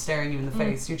solution is staring you in the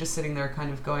face. You're just sitting there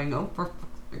kind of going,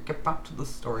 get back to the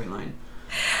storyline.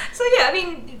 So yeah, I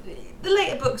mean, the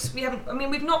later books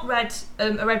we've not read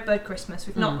A Red Bird Christmas,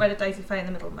 we've not read A Daisy Faye in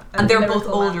the Middle, and they're both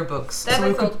older books, so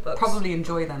we could probably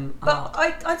enjoy them a lot.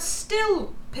 But I'd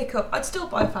still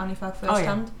buy Fanny Flagg first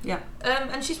hand. Yeah.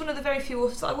 And she's one of the very few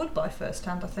authors that I would buy first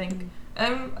hand, I think.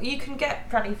 You can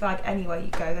get Fanny Flagg anywhere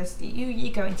you go.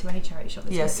 You go into any charity shop.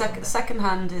 Yeah, second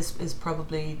hand is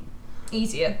probably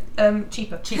easier,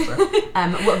 cheaper.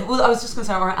 Well, I was just going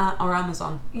to say, or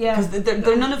Amazon. Yeah, because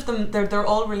they're none of them. They're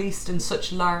all released in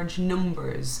such large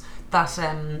numbers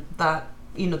that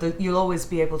you'll always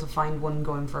be able to find one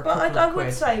going for a couple of quid. I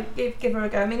would say give her a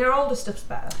go. I mean, her older stuff's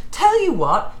better. Tell you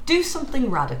what, do something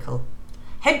radical.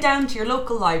 Head down to your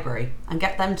local library and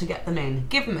get them to get them in.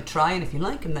 Give them a try, and if you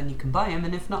like them, then you can buy them,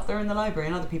 and if not, they're in the library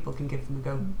and other people can give them a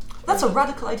go. That's a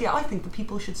radical idea. I think that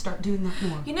people should start doing that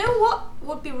more. You know what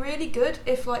would be really good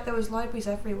if there was libraries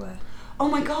everywhere? Oh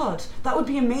my god, that would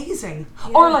be amazing.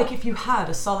 Yeah. Or if you had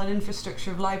a solid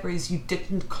infrastructure of libraries, you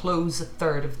didn't close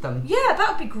 1/3 of them. Yeah, that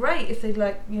would be great if they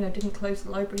didn't close the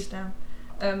libraries down.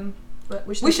 But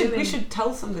we should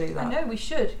tell somebody that. I know we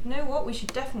should. You know what? We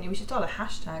should start a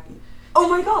hashtag. Oh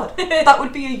my god, that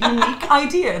would be a unique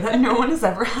idea that no one has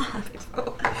ever had.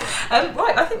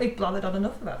 Right, I think we've blathered on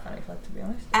enough about Fanny Flagg, to be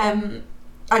honest.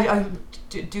 I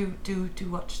do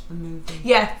watch the movie.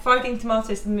 Yeah, Fighting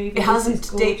Tomatoes, the movie. It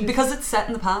hasn't dated because it's set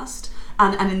in the past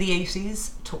and in the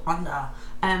 80s.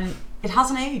 It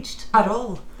hasn't aged at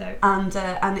all. No.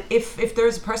 And if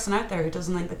there's a person out there who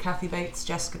doesn't think that Kathy Bates,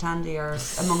 Jessica Tandy are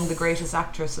among the greatest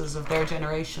actresses of their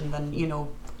generation, then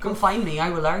come find me. I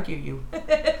will argue you.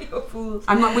 You're fools.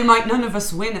 We might none of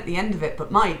us win at the end of it,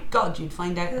 but my God, you'd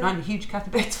find out that I'm a huge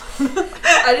Kathy Bates fan.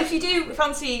 And if you do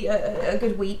fancy a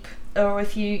good weep, or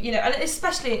if you and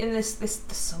especially in this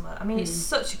summer, I mean, it's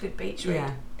such a good beach read.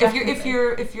 Yeah.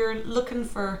 If you're looking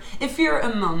for, if you're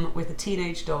a mum with a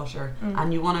teenage daughter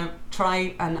and you want to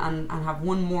try and have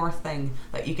one more thing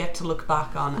that you get to look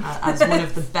back on as one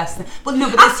of the best things. Well, no,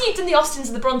 but after you've done the Austins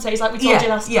and the Brontes, like we told you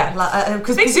last time. Yeah,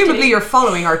 because presumably you're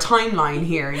following our timeline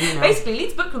here. Basically,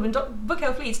 Leeds Book Club and Book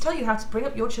Elf Leeds tell you how to bring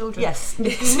up your children. Yes,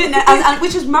 and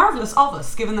which is marvellous of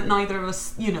us, given that neither of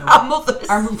us, are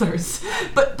mothers.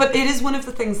 But it is one of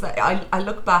the things that I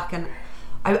look back and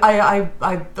I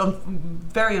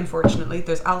very unfortunately,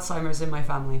 there's Alzheimer's in my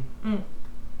family.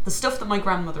 The stuff that my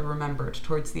grandmother remembered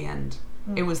towards the end,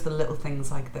 it was the little things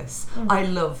like this. I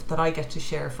love that I get to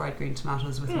share fried green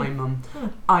tomatoes with my mum.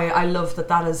 I love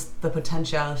that is the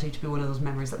potentiality to be one of those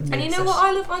memories that makes it. And you know what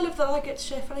I love? I love that I get to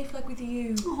share Fanny Flagg with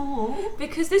you. Aww.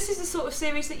 Because this is the sort of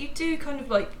series that you do kind of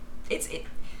like,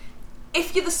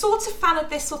 if you're the sort of fan of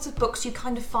this sort of books, you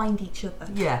kind of find each other.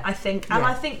 Yeah. I think. And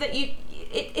I think that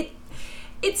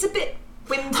it's a bit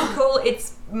whimsical,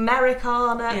 it's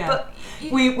Americana, but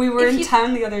we were in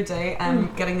town the other day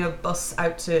getting a bus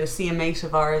out to see a mate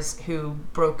of ours who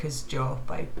broke his jaw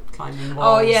by climbing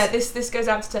walls. Oh yeah, this goes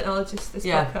out to technologists, this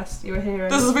podcast. You're a hero.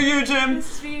 This is for you, Jim.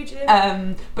 This is for you,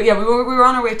 Jim. But yeah, we were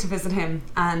on our way to visit him,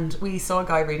 and we saw a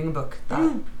guy reading a book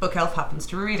that Book Elf happens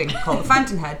to be reading, called The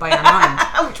Fountainhead by Anne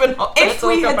Ryan. Which we're not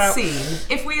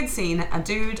if we had seen a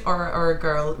dude or a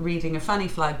girl reading a Fanny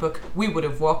Flagg book, we would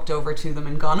have walked over to them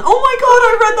and gone, "Oh my God,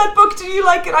 I read that book. Did you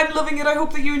like it? I'm loving it. I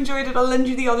hope that you enjoyed it. I'll lend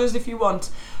you the others if you want."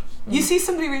 You see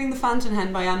somebody reading The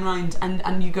Fountainhead by Anne Rind,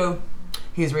 and you go,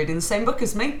 he's reading the same book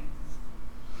as me.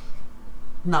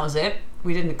 And that was it.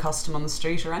 We didn't accost him on the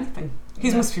street or anything.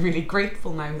 He must be really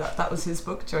grateful now that was his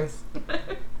book choice.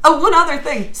 Oh, one other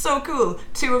thing, so cool.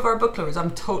 2 of our book clubbers,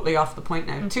 I'm totally off the point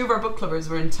now. 2 of our book clubbers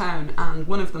were in town, and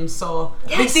one of them saw...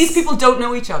 Yes! These people don't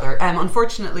know each other.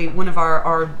 Unfortunately, one of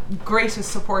our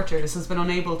greatest supporters has been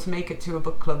unable to make it to a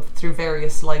book club through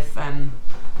various life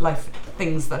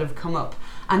things that have come up.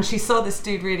 And she saw this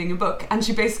dude reading a book, and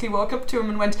she basically walked up to him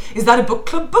and went, "Is that a book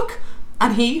club book?"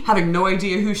 And he, having no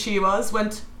idea who she was,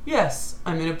 went, "Yes,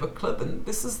 I'm in a book club and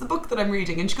this is the book that I'm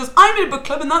reading." And she goes, "I'm in a book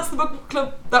club and that's the book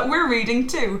club that we're reading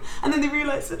too." And then they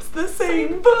realise it's the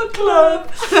same book club.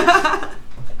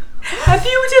 A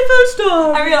beautiful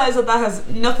story. I realise that has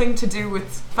nothing to do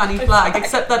with Fanny Flagg,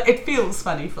 except that it feels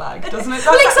Fanny Flagg, doesn't it?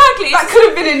 Well, exactly. That could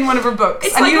have been in one of her books,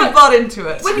 and like you have bought into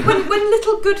it. When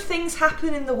little good things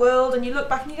happen in the world, and you look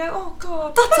back and you go, "Oh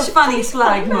God, that's a Fanny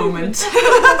Flagg moment."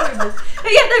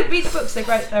 Read the books; they're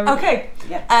great. They're okay.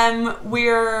 Yeah.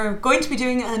 We're going to be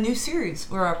doing a new series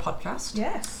for our podcast.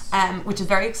 Yes. Which is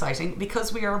very exciting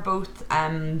because we are both.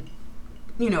 Harry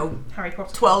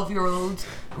Potter 12-year-old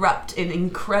wrapped in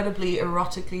incredibly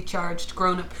erotically charged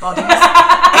grown-up bodies.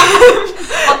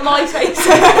 On my taste.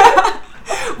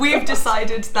 We've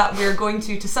decided that we're going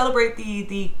to celebrate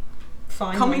the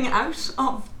coming out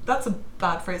of, that's a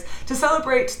bad phrase, to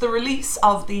celebrate the release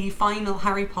of the final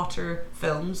Harry Potter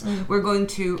films. We're going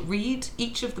to read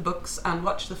each of the books and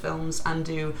watch the films and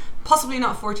do possibly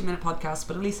not a 40-minute podcast,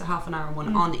 but at least a half an hour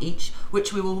one on each,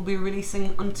 which we will be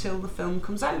releasing until the film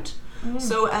comes out.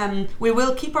 So we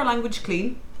will keep our language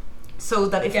clean, so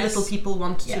that if little people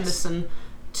want to listen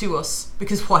to us,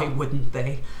 because why wouldn't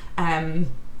they?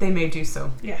 They may do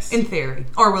so. Yes. In theory.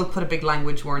 Or we'll put a big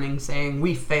language warning saying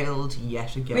we failed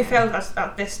yet again. We failed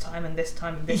at this time and this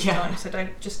time and this time, so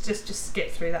don't just skip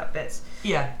through that bit.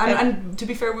 Yeah. And to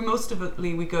be fair, we most of it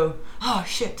we go, "Oh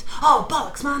shit, oh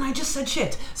bollocks man, I just said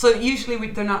shit." So usually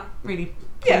they're not really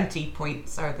pointy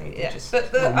points, are they? Yeah. Just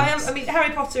but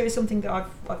Harry Potter is something that I've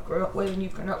grown up with and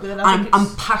you've grown up with, and I'm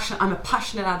a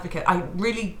passionate advocate. It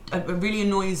really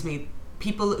annoys me.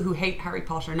 People who hate Harry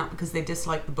Potter, not because they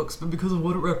dislike the books, but because of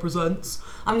what it represents.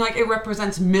 I'm like, it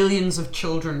represents millions of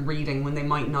children reading when they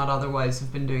might not otherwise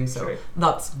have been doing so. True.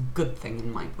 That's a good thing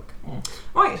in my book.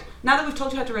 Right, now that we've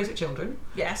told you how to raise your children,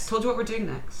 told you what we're doing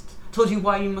next, told you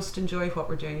why you must enjoy what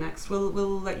we're doing next, we'll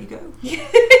let you go.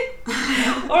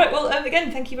 Alright, well, again,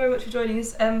 thank you very much for joining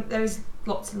us. There's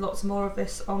lots and lots more of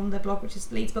this on the blog, which is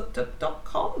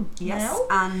leedsbookdub.com. Yes,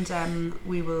 now. and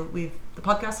we've the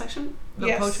podcast section,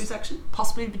 the poetry section,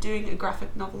 possibly be doing a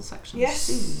graphic novel section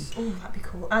soon. Oh, that'd be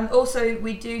cool. And also,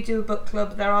 we do a book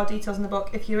club. There are details in the book.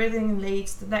 If you're living in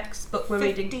Leeds, the next book we're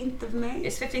reading... 15th of May?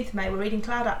 It's 15th of May. We're reading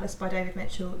Cloud Atlas by David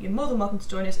Mitchell. You're more than welcome to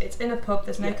join us. It's in a pub.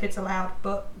 There's no kids allowed,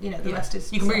 but, the rest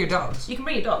is... You can bring your dogs. You can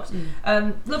bring your dogs.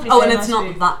 Lovely. Oh, and it's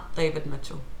not that David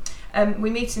Mitchell. We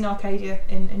meet in Arcadia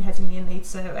in Headingley in Leeds,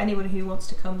 so anyone who wants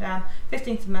to come down,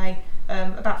 15th of May,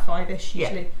 about 5ish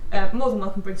usually, more than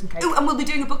welcome to bring some cake. Oh, and we'll be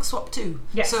doing a book swap too.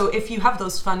 Yes. So if you have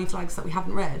those Fanny Flags that we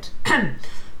haven't read,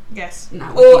 yes,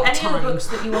 or any other books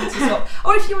that you want to swap,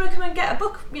 or if you want to come and get a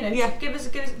book, give us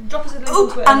drop us a link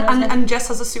onto it. And Jess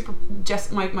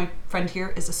has my friend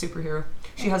here is a superhero.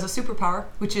 She has a superpower,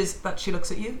 which is that she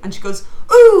looks at you and she goes,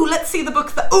 "Ooh, let's see the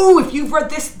book that. Oh, if you've read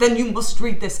this, then you must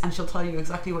read this," and she'll tell you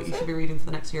exactly what you should be reading for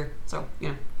the next year. So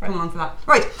come along for that.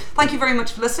 Right. Thank you very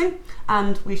much for listening,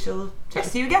 and we shall chat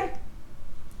with you again.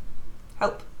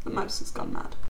 Help! The mouse has gone mad.